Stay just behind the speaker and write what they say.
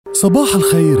صباح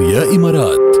الخير يا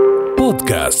إمارات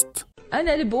بودكاست.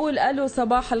 أنا اللي بقول ألو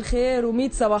صباح الخير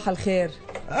وميت صباح الخير.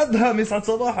 أدهم يسعد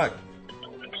صباحك.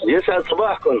 يسعد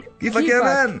صباحكم. كيفك يا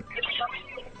مان؟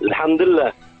 الحمد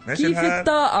لله. ماشي كيف الحال؟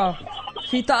 الطاقة؟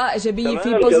 في طاقة إيجابية، في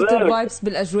تمام، بوزيتيف تمام. فايبس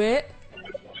بالأجواء.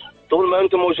 طول ما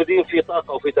أنتم موجودين في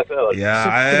طاقة وفي تفاؤل. يا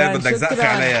عيب بدك زقفة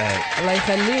عليها هيك. الله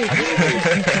يخليك.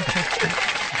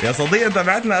 يا صديقي انت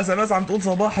بعت لنا SMS عم تقول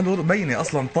صباح الورود، بيني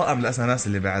اصلا طاقم الSMS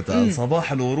اللي بعتها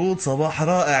صباح الورود، صباح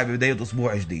رائع ببداية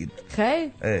اسبوع جديد. خير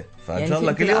ايه فان يعني شاء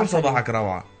الله في كل يوم انطلاقة صباحك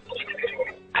روعة.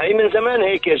 هي من زمان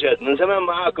هيك يا جاد، من زمان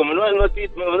معاكم، من وين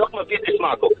ما بديت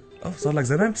اسمعكم. صار لك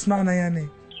زمان بتسمعنا يعني.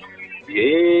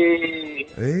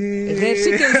 ايه غير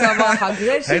شكل صباحك،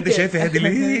 غير شكل. هيدي شايفة هيدي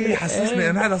اللي حسسني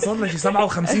انا هذا صار لي شي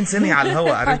 57 سنة على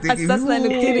الهواء، عرفت كيف؟ حسسنا انه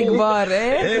كثير كبار.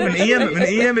 ايه من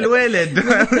ايام الوالد.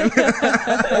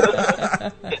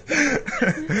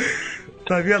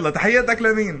 طيب يلا تحياتك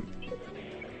لمين؟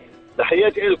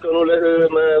 تحياتي لكم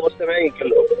وللمستمعين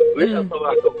كلهم. ويسعد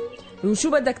صباحكم.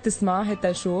 وشو بدك تسمع هتا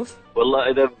نشوف؟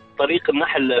 والله إذا طريق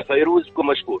النحل فيروز بكون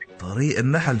مشكور. طريق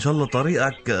النحل ان شاء الله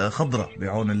طريقك خضرة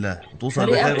بعون الله، توصل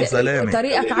بخير وسلامة.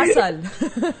 طريقك عسل.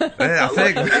 ايه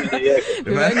عفاك.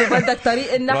 بما انه بدك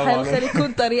طريق النحل برافو خلي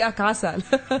يكون طريقك عسل.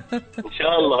 إن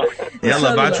شاء الله.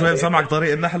 يلا بعد شوي بسمعك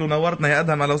طريق النحل ونورتنا يا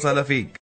أدهم، أهلا وسهلا فيك.